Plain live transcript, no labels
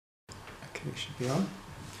Okay, it should be on.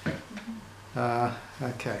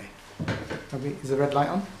 Okay. Is the red light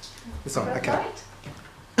on? It's on, okay. Light?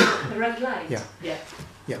 The red light? Yeah. Yeah.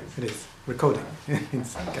 Yeah, it is. Recording.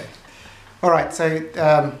 It's okay. Alright, so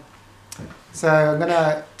I'm going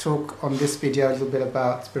to talk on this video a little bit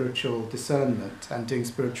about spiritual discernment and doing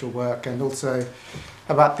spiritual work, and also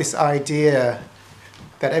about this idea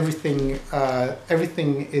that everything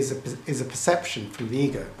is a perception from the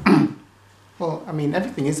ego. Well, I mean,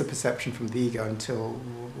 everything is a perception from the ego until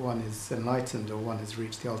one is enlightened or one has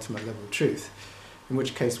reached the ultimate level of truth, in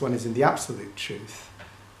which case one is in the absolute truth.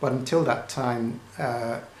 But until that time,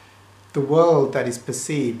 the world that is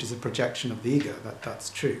perceived is a projection of the ego.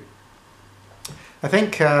 That's true. I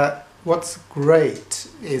think what's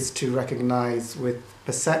great is to recognize with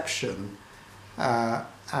perception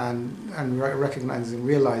and recognizing,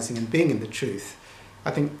 realizing and being in the truth. I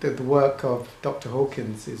think that the work of Dr.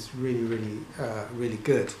 Hawkins is really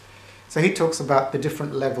good. So he talks about the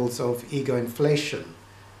different levels of ego inflation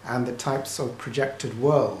and the types of projected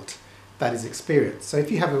world that is experienced. So if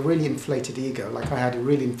you have a really inflated ego, like I had a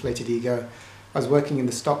really inflated ego, I was working in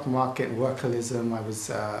the stock market, workaholism, I was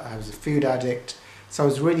a food addict, so I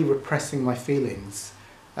was really repressing my feelings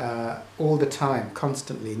all the time,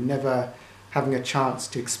 constantly, never having a chance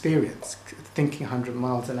to experience, thinking 100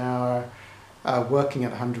 miles an hour, working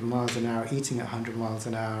at 100 miles an hour, eating at 100 miles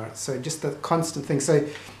an hour. So just the constant thing. So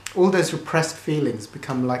all those repressed feelings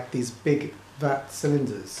become like these big vat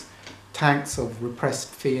cylinders, tanks of repressed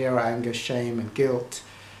fear, anger, shame and guilt.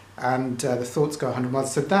 And the thoughts go 100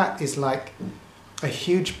 miles. So that is like a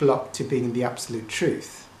huge block to being in the absolute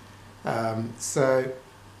truth. So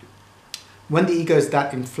when the ego is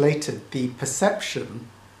that inflated, the perception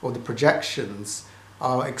or the projections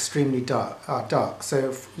are extremely dark.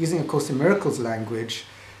 So using A Course in Miracles language,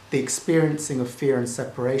 the experiencing of fear and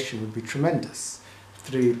separation would be tremendous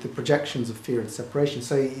through the projections of fear and separation.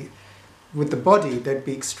 So with the body, there'd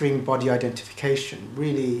be extreme body identification,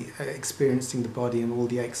 really experiencing the body and all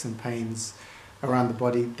the aches and pains around the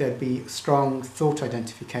body. There'd be strong thought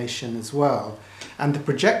identification as well. And the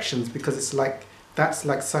projections, because it's like, that's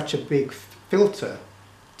like such a big filter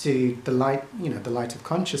to the light, the light of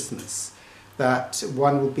consciousness, that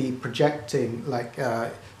one will be projecting, like,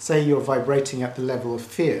 say you're vibrating at the level of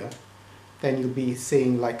fear, then you'll be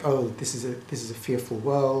seeing like, oh, this is a fearful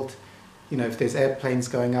world. If there's airplanes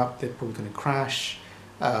going up, they're probably going to crash.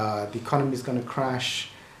 The economy is going to crash.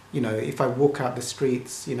 If I walk out the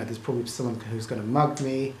streets, there's probably someone who's going to mug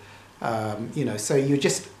me. So you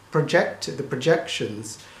just project, the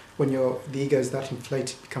projections, when the ego is that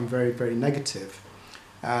inflated, become very, very negative.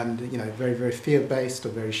 And very, very fear-based or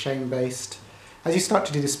very shame-based. As you start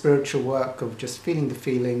to do the spiritual work of just feeling the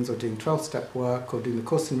feelings, or doing 12-step work, or doing the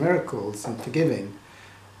Course in Miracles and forgiving,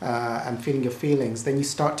 and feeling your feelings, then you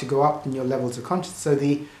start to go up in your levels of consciousness. So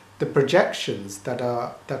the projections that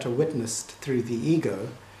are witnessed through the ego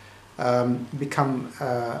become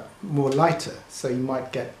more lighter. So you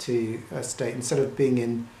might get to a state, instead of being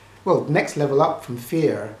in, well, next level up from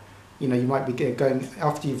fear, you might be going,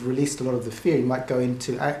 after you've released a lot of the fear, you might go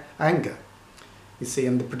into anger. You see,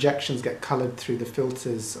 and the projections get coloured through the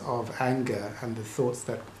filters of anger and the thoughts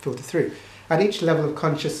that filter through. At each level of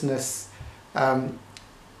consciousness, at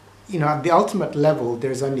the ultimate level,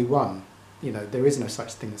 there's only one. There is no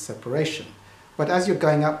such thing as separation. But as you're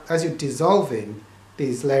going up, as you're dissolving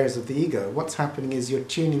these layers of the ego, what's happening is you're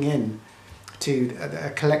tuning in to a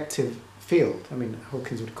collective field. I mean,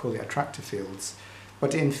 Hawkins would call it attractor fields.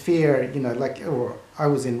 But in fear, or I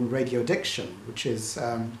was in radio addiction, which is,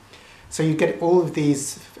 so you get all of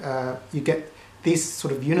these, you get these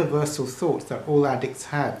sort of universal thoughts that all addicts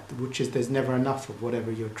have, which is there's never enough of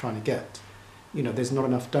whatever you're trying to get. There's not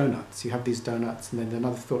enough donuts. You have these donuts, and then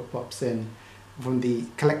another thought pops in from the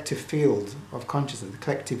collective field of consciousness, the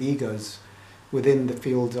collective egos within the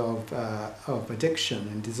field of addiction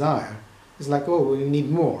and desire. It's like, oh, we need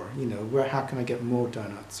more. How can I get more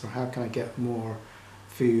donuts, or how can I get more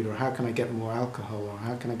food, or how can I get more alcohol, or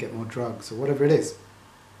how can I get more drugs, or whatever it is.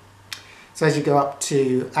 So as you go up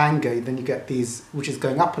to anger, then you get these, which is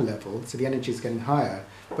going up a level, so the energy is getting higher,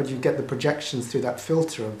 but you get the projections through that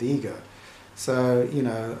filter of the ego. So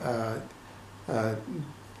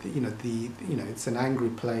it's an angry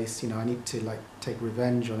place. I need to take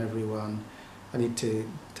revenge on everyone. I need to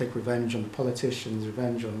take revenge on the politicians,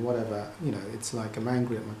 revenge on whatever. It's like I'm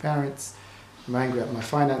angry at my parents. I'm angry at my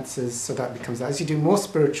finances, so that becomes, as you do more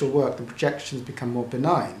spiritual work, the projections become more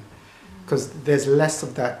benign, because there's less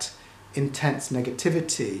of that intense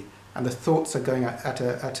negativity, and the thoughts are going at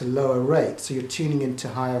a lower rate, so you're tuning into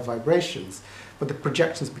higher vibrations, but the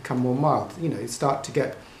projections become more mild. You start to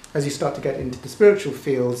get, as you start to get into the spiritual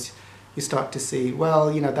fields, You start to see,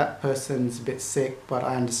 well, that person's a bit sick, but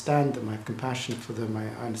I understand them, I have compassion for them, I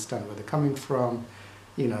understand where they're coming from,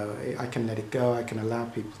 I can let it go, I can allow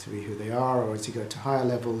people to be who they are. Or as you go to higher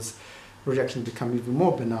levels, projections become even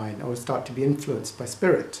more benign or start to be influenced by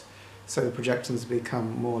spirit. So the projections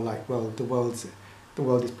become more like, well, the world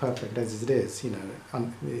is perfect as it is,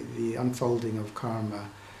 the unfolding of karma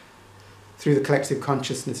through the collective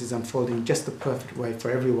consciousness is unfolding just the perfect way for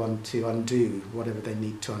everyone to undo whatever they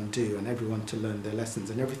need to undo, and everyone to learn their lessons,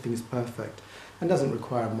 and everything is perfect and doesn't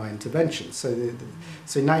require my intervention. So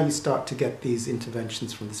now you start to get these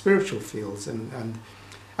interventions from the spiritual fields, and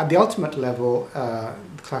at the ultimate level,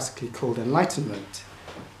 classically called enlightenment,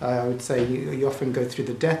 I would say you often go through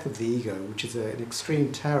the death of the ego, which is an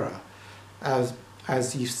extreme terror,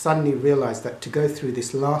 as you suddenly realize that to go through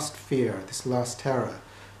this last fear, this last terror,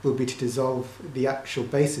 will be to dissolve the actual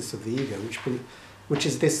basis of the ego, which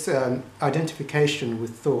is this identification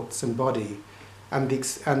with thoughts and body, and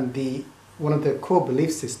one of the core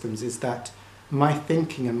belief systems is that my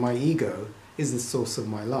thinking and my ego is the source of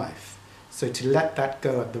my life. So to let that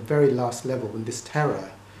go at the very last level, when this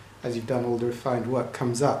terror, as you've done all the refined work,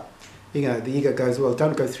 comes up, the ego goes, well,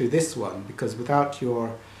 don't go through this one, because without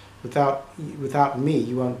me,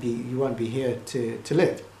 you won't be here to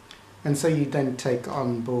live. And so you then take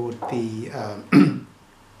on board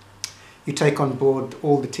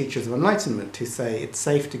all the teachers of enlightenment who say it's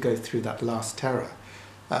safe to go through that last terror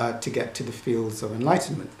to get to the fields of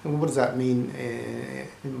enlightenment. And what does that mean?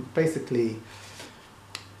 Basically,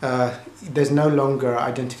 there's no longer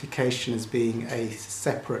identification as being a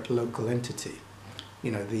separate local entity.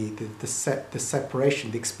 The separation,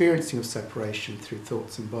 the experiencing of separation through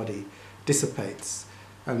thoughts and body dissipates,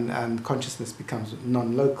 and consciousness becomes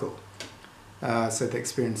non-local. So the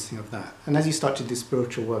experiencing of that. And as you start to do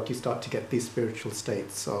spiritual work, you start to get these spiritual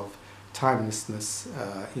states of timelessness,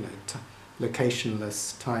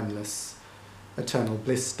 locationless, timeless, eternal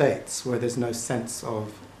bliss states, where there's no sense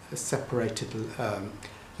of a separated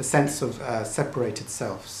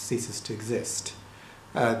self ceases to exist.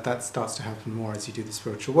 That starts to happen more as you do the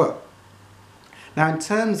spiritual work. Now,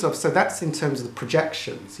 that's in terms of the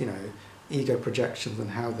projections, ego projections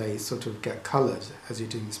and how they sort of get coloured as you're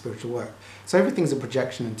doing the spiritual work. So everything's a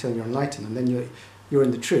projection until you're enlightened, and then you're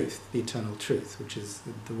in the truth, the eternal truth, which is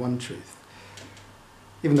the one truth.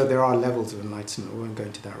 Even though there are levels of enlightenment, we won't go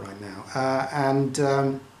into that right now.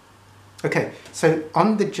 Okay, so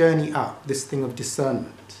on the journey up, this thing of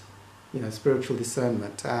discernment, spiritual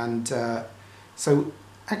discernment, and so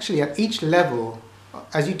actually at each level,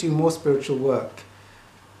 as you do more spiritual work,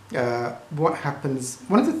 what happens,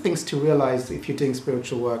 one of the things to realize if you're doing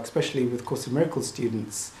spiritual work, especially with Course in Miracles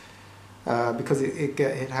students, because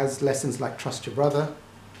it has lessons like trust your brother,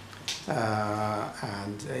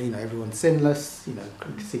 and everyone's sinless, you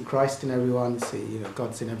can see Christ in everyone, see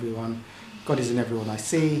God's in everyone, God is in everyone I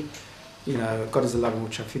see, God is the love in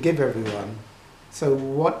which I forgive everyone. So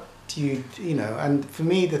what do you and for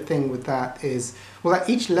me the thing with that is, well, at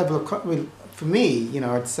each level of, for me,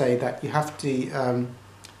 I'd say that you have to,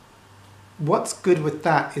 what's good with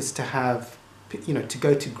that is to have, to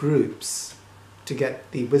go to groups, to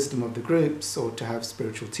get the wisdom of the groups, or to have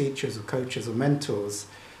spiritual teachers or coaches or mentors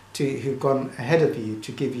who've gone ahead of you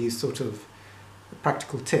to give you sort of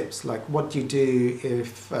practical tips, like what do you do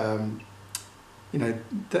if,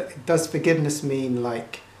 does forgiveness mean,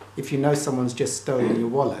 like, if someone's just stolen your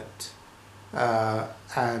wallet,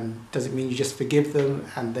 and does it mean you just forgive them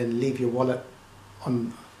and then leave your wallet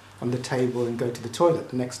on the table and go to the toilet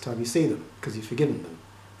the next time you see them because you've forgiven them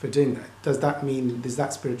for doing that? Does that mean, is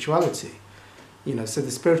that spirituality? So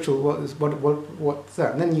the spiritual, what's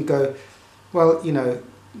that? And then you go, well,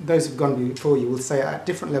 those who've gone before you will say at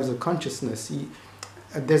different levels of consciousness,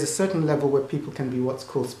 there's a certain level where people can be what's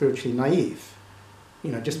called spiritually naive.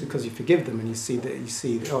 Just because you forgive them and you see,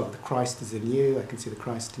 oh, the Christ is in you, I can see the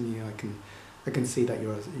Christ in you, I can see that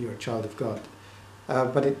you're a child of God.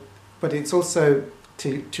 But it's also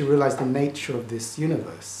to realize the nature of this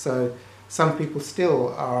universe. So some people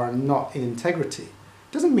still are not in integrity.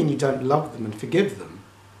 Doesn't mean you don't love them and forgive them,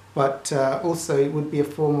 but also it would be a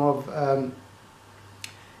form of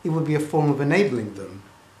enabling them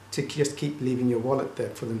to just keep leaving your wallet there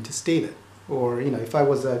for them to steal it. Or if I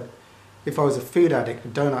was a food addict, a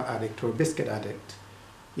donut addict, or a biscuit addict,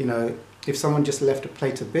 if someone just left a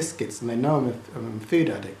plate of biscuits and they know I'm a food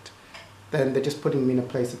addict, then they're just putting me in a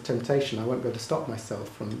place of temptation. I won't be able to stop myself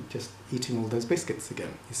from just eating all those biscuits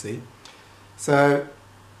again, you see. So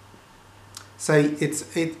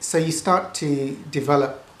you start to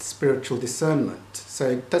develop spiritual discernment.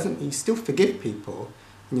 So you still forgive people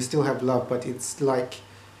and you still have love, but it's like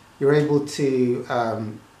you're able to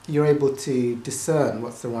you're able to discern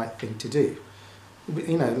what's the right thing to do.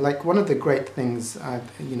 You know, like one of the great things I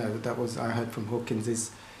heard from Hawkins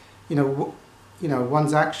is,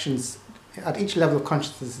 one's actions at each level of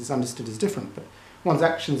consciousness is understood as different, but one's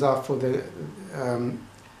actions are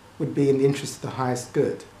would be in the interest of the highest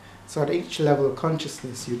good. So at each level of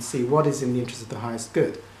consciousness, you'd see what is in the interest of the highest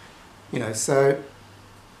good. So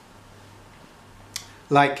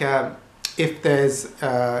like if there's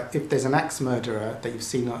an axe murderer that you've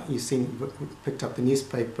seen picked up the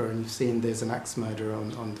newspaper and you've seen there's an axe murderer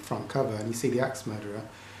on the front cover and you see the axe murderer,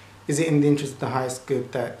 is it in the interest of the highest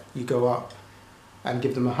good that you go up and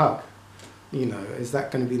give them a hug? Is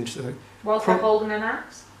that going to be the interest? Whilst they're holding an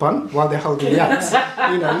axe? Pardon? While they're holding the axe.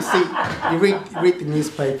 You read the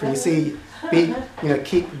newspaper and you see,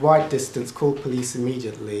 keep wide distance, call police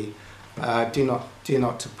immediately, do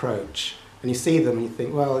not approach. And you see them and you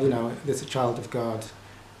think, well, there's a child of God,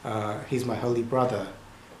 he's my holy brother,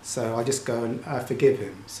 so I just go and forgive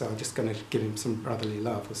him. So I'm just going to give him some brotherly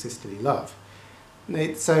love or sisterly love.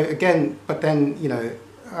 So again, but then,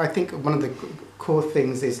 I think one of the core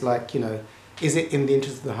things is like, is it in the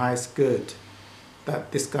interest of the highest good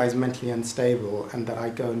that this guy's mentally unstable and that I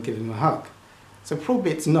go and give him a hug? So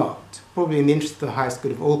probably it's not. Probably in the interest of the highest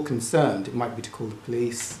good of all concerned, it might be to call the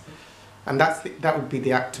police. And that would be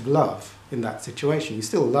the act of love in that situation. You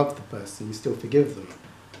still love the person, you still forgive them,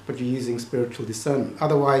 but you're using spiritual discernment.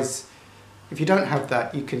 Otherwise, if you don't have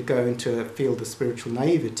that, you could go into a field of spiritual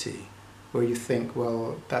naivety, where you think,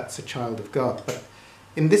 well, that's a child of God. But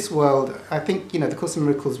in this world, I think, the Course in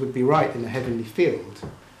Miracles would be right in a heavenly field.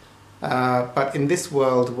 But in this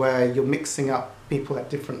world where you're mixing up people at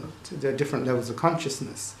different levels of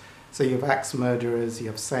consciousness, so you have axe murderers, you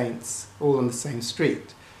have saints, all on the same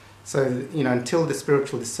street. So, until the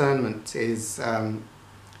spiritual discernment is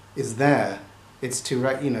there,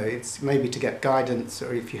 it's maybe to get guidance,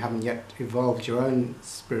 or if you haven't yet evolved your own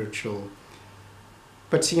spiritual.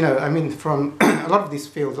 But, from a lot of these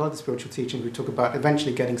fields, a lot of the spiritual teachings, we talk about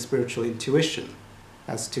eventually getting spiritual intuition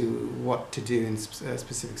as to what to do in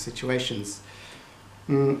specific situations.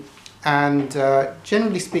 And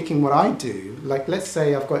generally speaking, what I do, like let's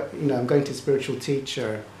say I'm going to a spiritual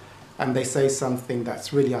teacher and they say something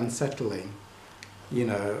that's really unsettling,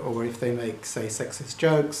 or if they make, say, sexist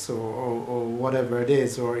jokes or whatever it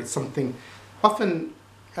is, or it's something, often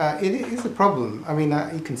it is a problem.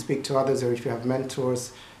 You can speak to others, or if you have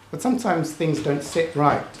mentors, but sometimes things don't sit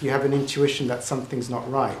right. You have an intuition that something's not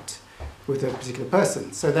right with a particular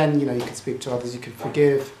person. So then, you can speak to others, you can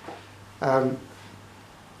forgive,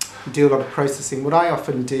 do a lot of processing. What I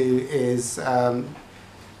often do is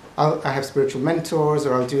I have spiritual mentors,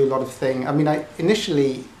 or I'll do a lot of things.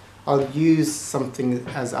 Initially, I'll use something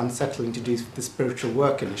as unsettling to do the spiritual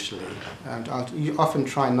work initially. And you often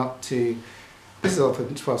try not to, this is often a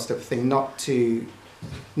 12-step thing, not to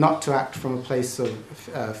act from a place of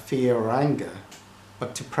fear or anger,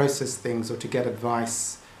 but to process things or to get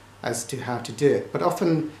advice as to how to do it. But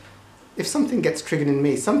often, if something gets triggered in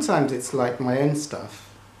me, sometimes it's like my own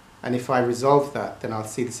stuff, and if I resolve that, then I'll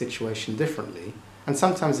see the situation differently. And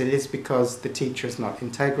sometimes it is because the teacher is not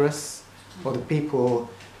integrous, or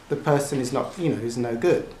the person is not, is no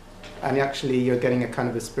good. And actually you're getting a kind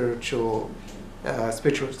of a spiritual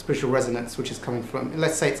resonance, which is coming from,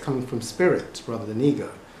 let's say it's coming from spirit rather than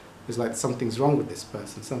ego. It's like something's wrong with this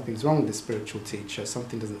person, something's wrong with this spiritual teacher,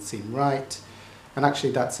 something doesn't seem right. And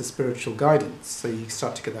actually that's a spiritual guidance, so you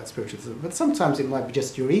start to get that spiritual. But sometimes it might be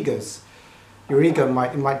just your egos. Your ego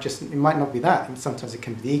might not be that, and sometimes it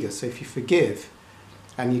can be the ego. So if you forgive,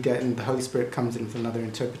 and the Holy Spirit comes in with another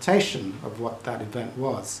interpretation of what that event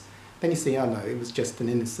was, then you see, oh no, it was just an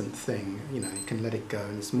innocent thing, you can let it go,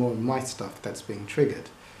 and it's more my stuff that's being triggered.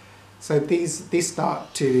 So these things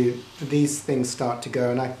start to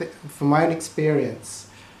go, and I think, from my own experience,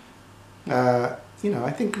 I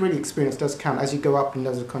think really experience does count. As you go up in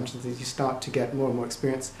levels of consciousness, you start to get more and more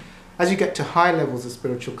experience. As you get to high levels of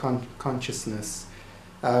spiritual consciousness,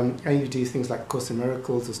 and you do things like Course in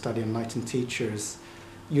Miracles or study enlightened teachers,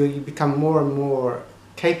 you become more and more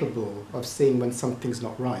capable of seeing when something's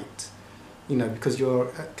not right, because your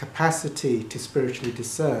capacity to spiritually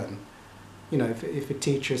discern, if a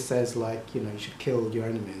teacher says you should kill your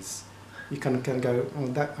enemies, you kind of go,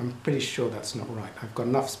 oh, I'm pretty sure that's not right. I've got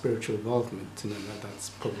enough spiritual involvement to know that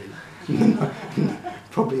that's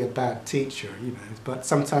probably a bad teacher, But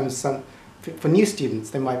sometimes for new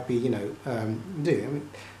students, they might be,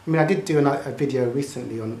 I did do a video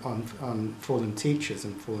recently on fallen teachers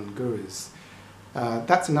and fallen gurus.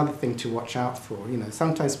 That's another thing to watch out for.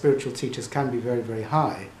 Sometimes spiritual teachers can be very, very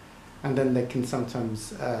high, and then they can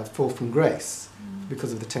sometimes fall from grace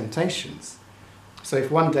because of the temptations. So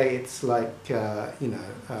if one day it's like,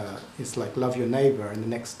 it's like love your neighbour, and the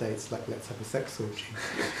next day it's like let's have a sex orgy,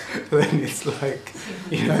 then it's like,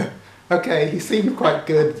 okay, he seemed quite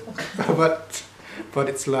good, but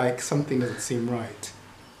it's like something doesn't seem right.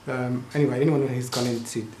 Anyway, anyone who's gone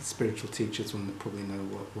into spiritual teachers will probably know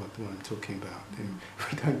what I'm talking about.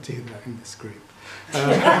 We don't do that in this group.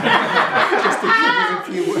 Just to give us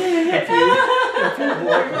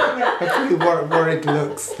a few worried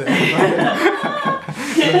looks there.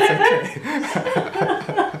 That's okay.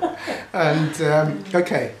 And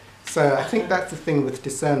okay, so I think that's the thing with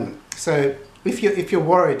discernment. So if you're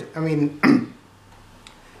worried, I mean,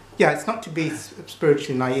 yeah, it's not to be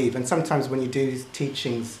spiritually naive. And sometimes when you do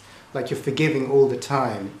teachings, like you're forgiving all the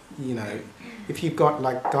time, if you've got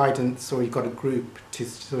like guidance or you've got a group to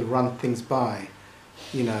sort of run things by,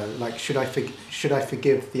 like should I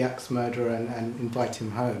forgive the axe murderer and invite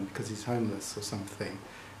him home because he's homeless or something,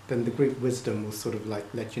 then the group wisdom will sort of like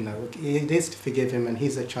let you know, it is to forgive him and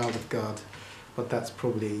he's a child of God, but that's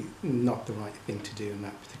probably not the right thing to do in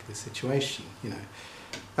that particular situation.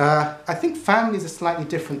 I think family is a slightly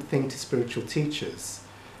different thing to spiritual teachers.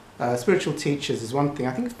 Spiritual teachers is one thing.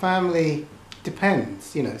 I think family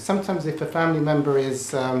depends. Sometimes if a family member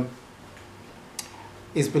is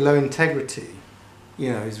below integrity,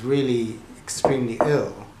 is really extremely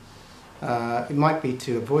ill, it might be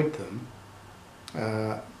to avoid them.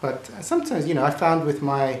 But sometimes, I found with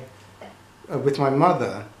my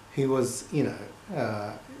mother, who was,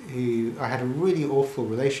 who I had a really awful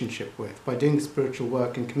relationship with, by doing the spiritual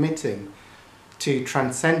work and committing to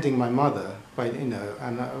transcending my mother,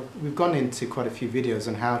 and we've gone into quite a few videos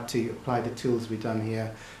on how to apply the tools we've done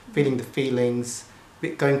here, feeling the feelings,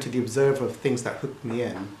 going to the observer of things that hooked me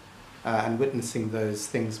in, and witnessing those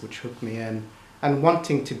things which hooked me in, and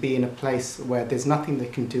wanting to be in a place where there's nothing they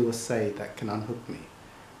can do or say that can unhook me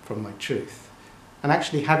from my truth. And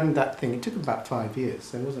actually having that thing, it took about 5 years,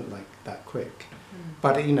 so it wasn't like that quick.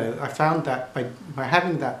 But I found that by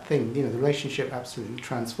having that thing, the relationship absolutely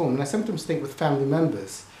transformed. And I sometimes think with family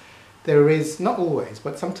members, there is, not always,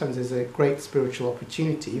 but sometimes there's a great spiritual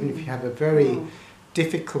opportunity, even if you have a very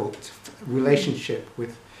difficult relationship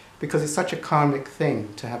with, because it's such a karmic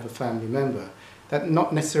thing to have a family member, that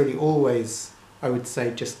not necessarily always, I would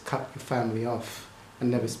say, just cut your family off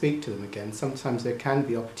and never speak to them again. Sometimes there can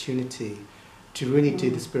be opportunity to really do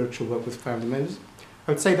the spiritual work with family members.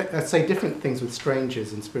 I'd say different things with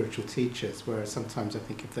strangers and spiritual teachers, whereas sometimes I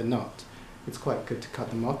think if they're not, it's quite good to cut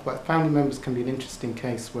them off. But family members can be an interesting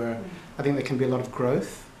case where I think there can be a lot of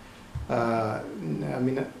growth. I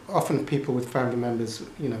mean, often people with family members,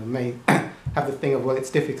 may have the thing of, well, it's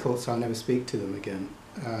difficult, so I'll never speak to them again,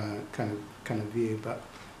 kind of view. But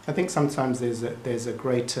I think sometimes there's a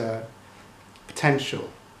greater potential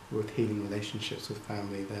with healing relationships with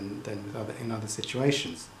family than in other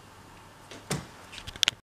situations.